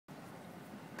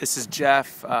This is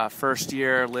Jeff, first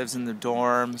year, lives in the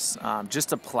dorms,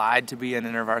 just applied to be in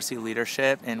InterVarsity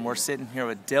leadership, and we're sitting here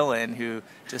with Dillon, who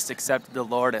just accepted the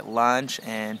Lord at lunch,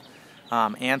 and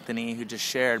Anthony, who just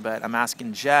shared. But I'm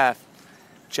asking Jeff,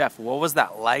 what was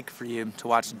that like for you to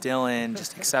watch Dillon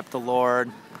just accept the Lord?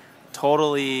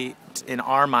 Totally, in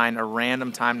our mind, a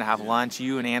random time to have lunch.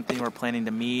 You and Anthony were planning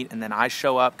to meet, and then I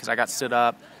show up because I got stood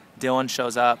up. Dillon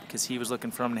shows up because he was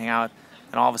looking for him to hang out.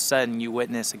 And all of a sudden, you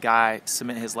witness a guy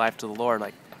submit his life to the Lord.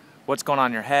 Like, what's going on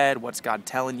in your head? What's God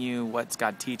telling you? What's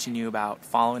God teaching you about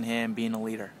following Him, being a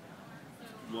leader?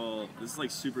 Well, this is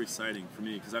like super exciting for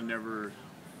me because I've never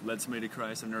led somebody to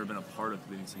Christ. I've never been a part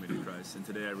of leading somebody to Christ. And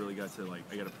today I really got to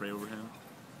I got to pray over him.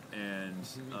 And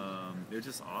it was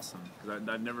just awesome because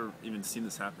I've never even seen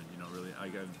this happen, really.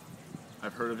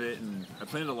 I've heard of it, and I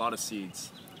planted a lot of seeds.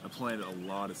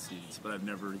 But I've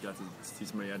never got to see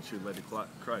somebody actually led to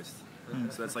Christ.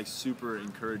 So that's super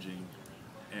encouraging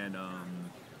and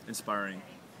inspiring.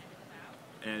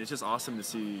 And it's just awesome to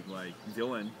see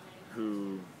Dillon,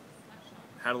 who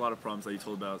had a lot of problems that he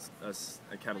told about us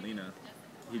at Catalina.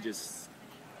 He just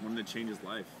wanted to change his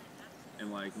life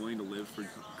and willing to live for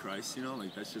Christ,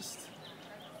 that's just,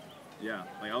 yeah.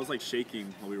 I was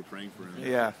shaking while we were praying for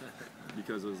him. Yeah.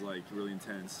 Because it was really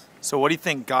intense. So what do you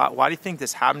think why do you think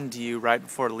this happened to you right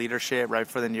before leadership, right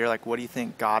before the end of the year? What do you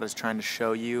think God is trying to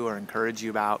show you or encourage you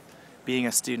about being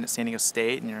a student at San Diego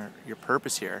State and your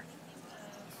purpose here?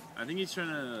 I think He's trying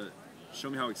to show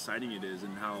me how exciting it is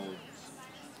and how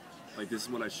this is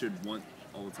what I should want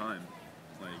all the time.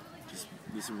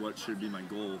 This is what should be my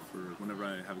goal for whenever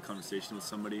I have a conversation with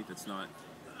somebody that's not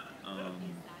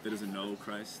that doesn't know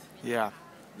Christ. Yeah.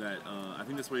 That I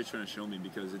think that's what He's trying to show me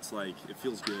because it's it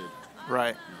feels good.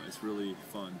 Right. It's really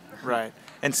fun. Right.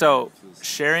 And so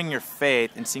sharing your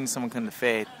faith and seeing someone come to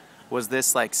faith, was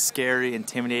this scary,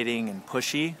 intimidating, and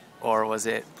pushy, or was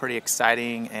it pretty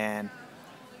exciting? And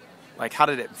how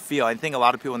did it feel? I think a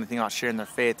lot of people when they think about sharing their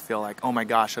faith feel oh my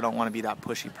gosh, I don't want to be that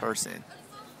pushy person.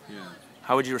 Yeah.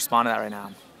 How would you respond to that right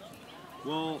now?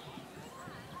 Well,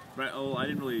 I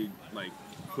didn't really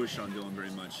push on Dillon very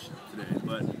much today,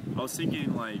 but I was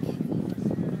thinking I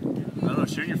don't know,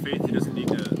 sharing your faith, you don't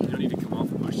need to come off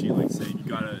pushy, saying you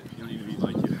don't need to be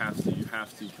you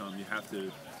have to come, you have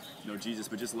to know Jesus,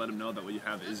 but just let him know that what you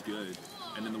have is good,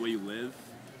 and then the way you live,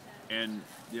 and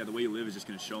the way you live is just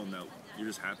going to show them that you're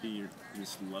just happy, you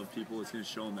just love people. It's going to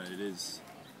show them that it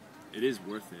is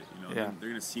worth it. Yeah. They're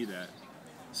going to see that.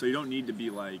 So you don't need to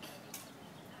be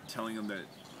telling them that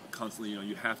constantly.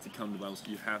 You have to come to Bible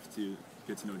school. You have to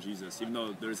get to know Jesus, even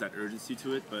though there's that urgency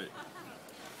to it. But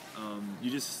you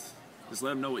just let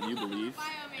them know what you believe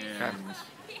and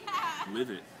live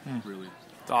it. Really.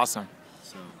 It's awesome.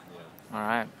 So. All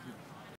right.